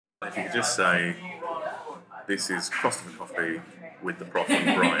If you could just say, this is Cost of a Coffee with the Prof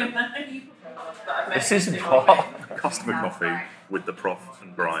and Brian. This is what? Cost of a Coffee with the Prof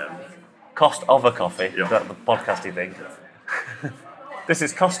and Brian. Cost of a coffee? Yeah. Is that the podcasty thing? This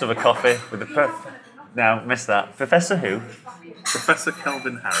is Cost of a Coffee with the Prof. Now, missed that. Professor who? Professor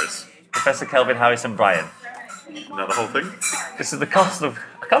Kelvin Harris. Professor Kelvin Harris and Brian. Isn't that the whole thing? This is the cost of...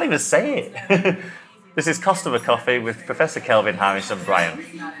 I can't even say it. This is Cost of a Coffee with Professor Kelvin Harris and Brian.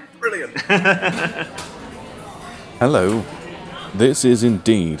 Brilliant. Hello. This is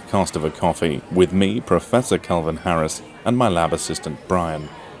indeed Cost of a Coffee with me, Professor Kelvin Harris, and my lab assistant, Brian.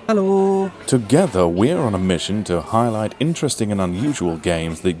 Hello. Together, we're on a mission to highlight interesting and unusual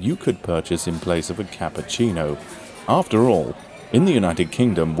games that you could purchase in place of a cappuccino. After all, in the United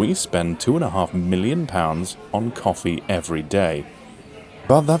Kingdom, we spend £2.5 million on coffee every day.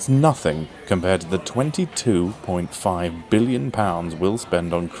 But that's nothing compared to the £22.5 billion we'll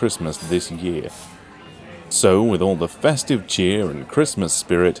spend on Christmas this year. So, with all the festive cheer and Christmas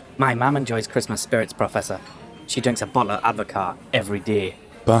spirit... My mum enjoys Christmas spirits, Professor. She drinks a bottle of Advocaat every day.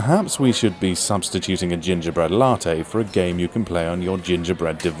 Perhaps we should be substituting a gingerbread latte for a game you can play on your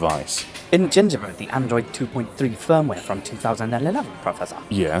gingerbread device. Isn't Gingerbread the Android 2.3 firmware from 2011, Professor?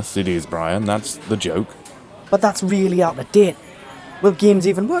 Yes, it is, Brian. That's the joke. But that's really out of date. Will games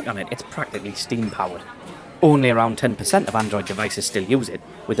even work on it? It's practically steam-powered. Only around 10% of Android devices still use it,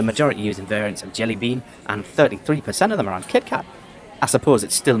 with the majority using variants of Jelly Bean, and 33% of them are on KitKat. I suppose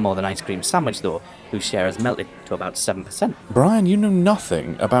it's still more than Ice Cream Sandwich, though, whose share has melted to about 7%. Brian, you know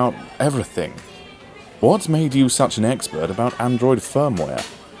nothing about everything. What's made you such an expert about Android firmware?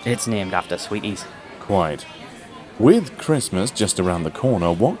 It's named after sweeties. Quite. With Christmas just around the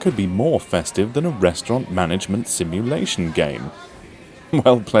corner, what could be more festive than a restaurant management simulation game?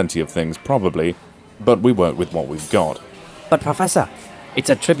 Well, plenty of things, probably, but we work with what we've got. But Professor, it's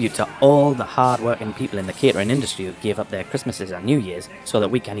a tribute to all the hard-working people in the catering industry who gave up their Christmases and New Year's so that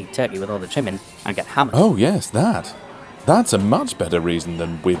we can eat turkey with all the trimmings and get hammered. Oh yes, that. That's a much better reason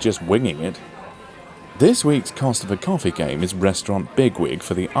than we're just winging it. This week's Cost of a Coffee game is Restaurant Bigwig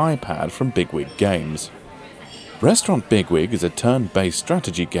for the iPad from Bigwig Games. Restaurant Bigwig is a turn-based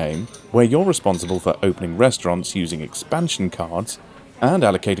strategy game where you're responsible for opening restaurants using expansion cards and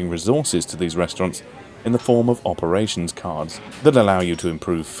allocating resources to these restaurants in the form of operations cards that allow you to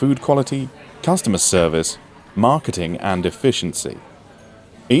improve food quality, customer service, marketing and efficiency.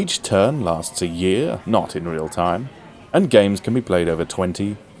 Each turn lasts a year, not in real time, and games can be played over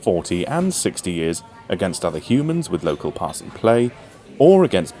 20, 40 and 60 years against other humans with local pass and play, or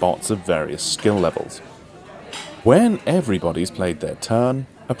against bots of various skill levels. When everybody's played their turn,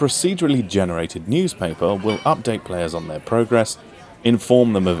 a procedurally generated newspaper will update players on their progress,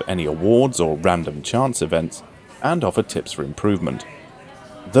 inform them of any awards or random chance events, and offer tips for improvement.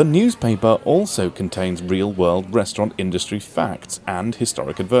 The newspaper also contains real-world restaurant industry facts and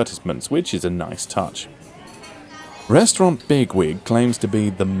historic advertisements, which is a nice touch. Restaurant Bigwig claims to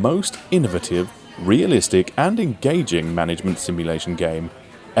be the most innovative, realistic and engaging management simulation game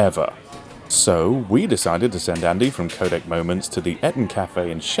ever. So, we decided to send Andy from Codec Moments to the Eton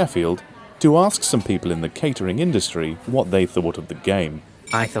Cafe in Sheffield to ask some people in the catering industry what they thought of the game.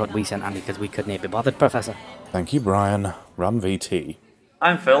 I thought we sent Andy because we couldn't be bothered, Professor. Thank you, Brian. Rum VT.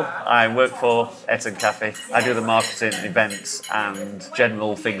 I'm Phil. I work for Eton Cafe. I do the marketing, events and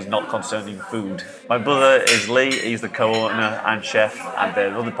general things not concerning food. My brother is Lee. He's the co-owner and chef, and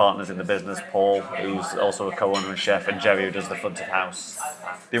there are other partners in the business, Paul, who's also a co-owner and chef, and Jerry, who does the front of house.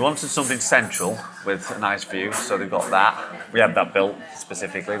 They wanted something central with a nice view, so they've got that. We had that built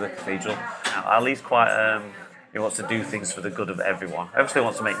specifically, the cathedral. Now, Lee's quite... he wants to do things for the good of everyone. Obviously, he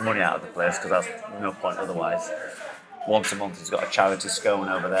wants to make money out of the place, because that's no point otherwise. Once a month he's got a charity scone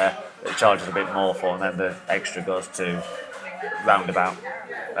over there that charges a bit more for, and then the extra goes to roundabout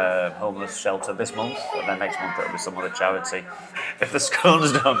homeless shelter this month, and then next month it'll be some other charity. If the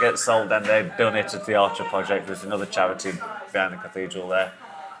scones don't get sold, then they donate to the Archer Project. There's another charity behind the cathedral there.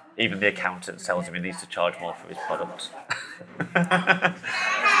 Even the accountant tells him he needs to charge more for his products.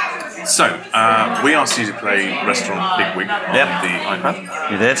 So, we asked you to play Restaurant Bigwig on Yep. the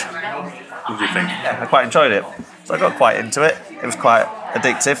iPad. You did? What do you think? Yeah, I quite enjoyed it. So I got quite into it. It was quite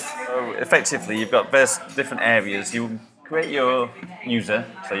addictive. So effectively, you've got various different areas. You create your user,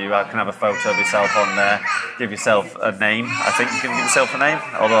 so you can have a photo of yourself on there, give yourself a name. I think you can give yourself a name,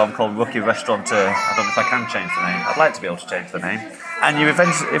 although I'm called Rookie Restaurateur. I don't know if I can change the name. I'd like to be able to change the name. And you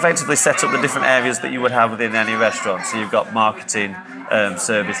effectively set up the different areas that you would have within any restaurant. So you've got marketing,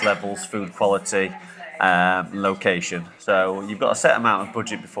 service levels, food quality, location. So you've got a set amount of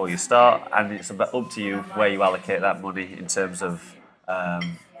budget before you start, and it's up to you where you allocate that money in terms of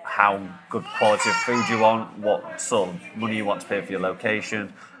how good quality of food you want, what sort of money you want to pay for your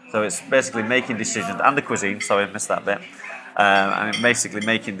location. So it's basically making decisions, and the cuisine, sorry I missed that bit, and basically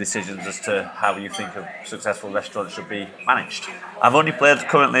making decisions as to how you think a successful restaurant should be managed. I've only played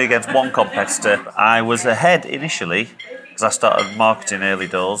currently against one competitor. I was ahead initially because I started marketing early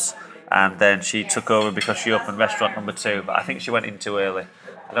doors, and then she took over because she opened restaurant number 2, but I think she went in too early.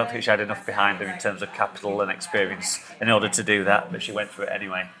 I don't think she had enough behind her in terms of capital and experience in order to do that, but she went for it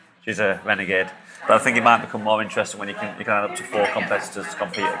anyway. She's a renegade. But I think it might become more interesting when you can add up to 4 competitors to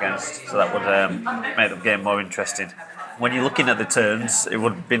compete against, so that would make the game more interesting. When you're looking at the turns, it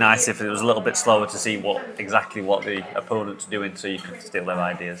would be nice if it was a little bit slower to see exactly what the opponent's doing, so you can steal their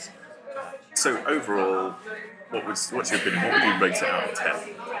ideas. So overall, what's your opinion? What would you rate it out of 10?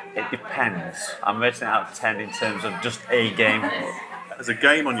 It depends. I'm rating it out of 10 in terms of just a game. As a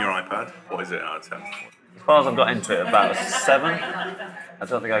game on your iPad, what is it out of 10? As far as I've got into it, about a 7. I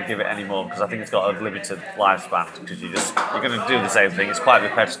don't think I'd give it any more because I think it's got a limited lifespan, because you're going to do the same thing. It's quite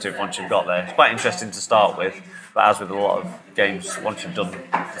repetitive once you've got there. It's quite interesting to start with, but as with a lot of games, once you've done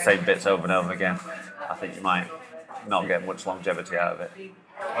the same bits over and over again, I think you might not get much longevity out of it.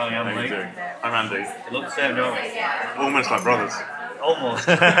 How are you doing? I'm Andy. You look the same, don't we? Almost like brothers. Almost.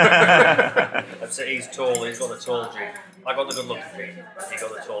 I'd say he's tall, he's got the tall gene. I got the good looking gene, he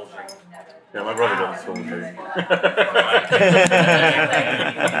got the tall gene. Yeah, my brother got the tall gene.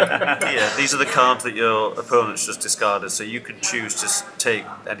 Yeah, these are the cards that your opponent's just discarded, so you can choose to take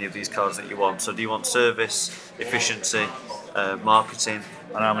any of these cards that you want. So do you want service, efficiency, marketing?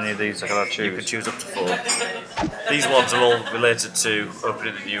 And how many of these can I choose? You can choose up to 4. These ones are all related to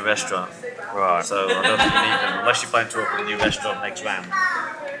opening a new restaurant. Right. So I don't think you need them unless you plan to open a new restaurant next round,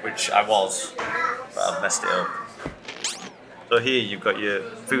 which I was, but I've messed it up. So here you've got your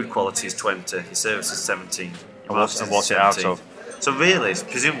food quality is 20, your service is 17, your marketing is what's it out 17. of? So really,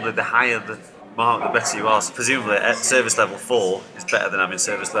 presumably the higher the mark, the better you are. So presumably at service level 4 is better than having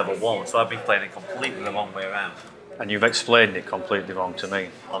service level 1. So I've been playing it completely the wrong way around. And you've explained it completely wrong to me.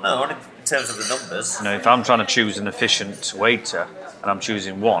 Well, no, only in terms of the numbers. You know, if I'm trying to choose an efficient waiter and I'm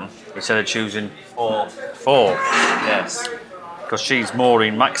choosing 1 instead of choosing 4. 4, Yes. because she's more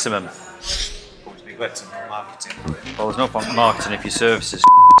in maximum. Which neglecting marketing. Well, there's no point in marketing if your service is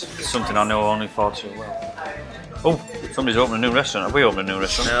It's something I know only far too well. Oh, somebody's opening a new restaurant. Have we opened a new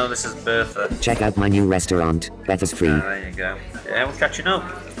restaurant? No, this is Bertha. Check out my new restaurant. Beth's free. There you go. Yeah, we're catching up.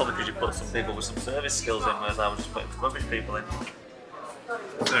 Probably because you put some people with some service skills in, whereas I was just putting rubbish people in.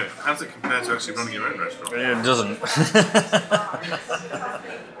 So, how does it compare to actually running your own restaurant? It doesn't.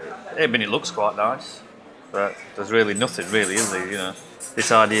 I mean, it looks quite nice, but there's really nothing, really, is there? You know,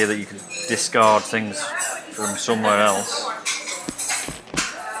 this idea that you can discard things from somewhere else.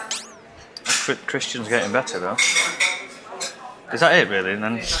 Christian's getting better though. Is that it, really? And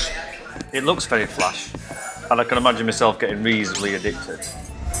then it looks very flash, and I can imagine myself getting reasonably addicted.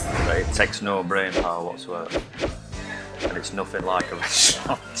 But it takes no brain power whatsoever, and it's nothing like a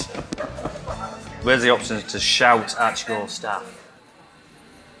restaurant. Where's the options to shout at your staff?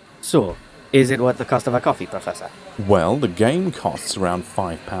 So, is it worth the cost of a coffee, Professor? Well, the game costs around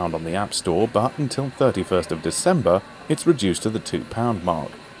 £5 on the App Store, but until 31st of December, it's reduced to the £2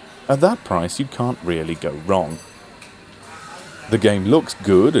 mark. At that price, you can't really go wrong. The game looks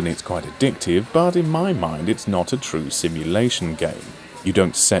good and it's quite addictive, but in my mind, it's not a true simulation game. You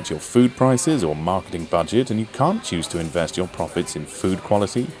don't set your food prices or marketing budget, and you can't choose to invest your profits in food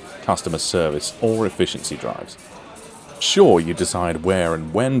quality, customer service, or efficiency drives. Sure, you decide where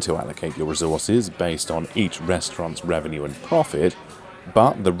and when to allocate your resources based on each restaurant's revenue and profit,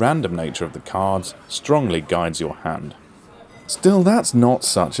 but the random nature of the cards strongly guides your hand. Still, that's not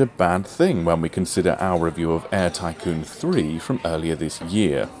such a bad thing when we consider our review of Air Tycoon 3 from earlier this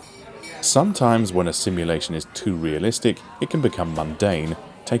year. Sometimes when a simulation is too realistic, it can become mundane,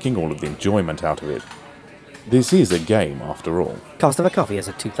 taking all of the enjoyment out of it. This is a game, after all. Cost of a Coffee is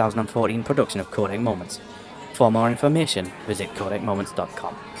a 2014 production of Codec Moments. For more information, visit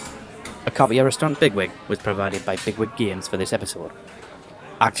codecmoments.com. A copy of Restaurant Bigwig was provided by Bigwig Games for this episode.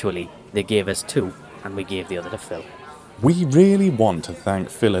 Actually, they gave us 2, and we gave the other to Phil. We really want to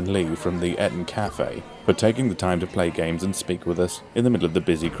thank Phil and Lee from the Eton Cafe for taking the time to play games and speak with us in the middle of the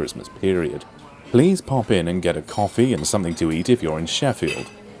busy Christmas period. Please pop in and get a coffee and something to eat if you're in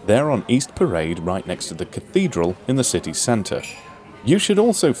Sheffield. They're on East Parade right next to the cathedral in the city centre. You should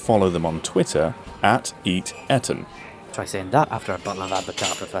also follow them on Twitter @EatEton. Try saying that after a bottle of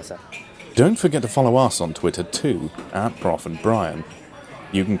Advocaat, Professor. Don't forget to follow us on Twitter too, @ProfandBrian.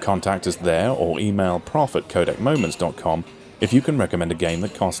 You can contact us there or email prof@codecmoments.com if you can recommend a game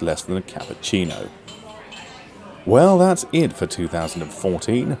that costs less than a cappuccino. Well, that's it for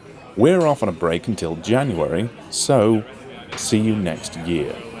 2014. We're off on a break until January, so see you next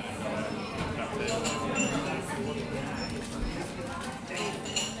year.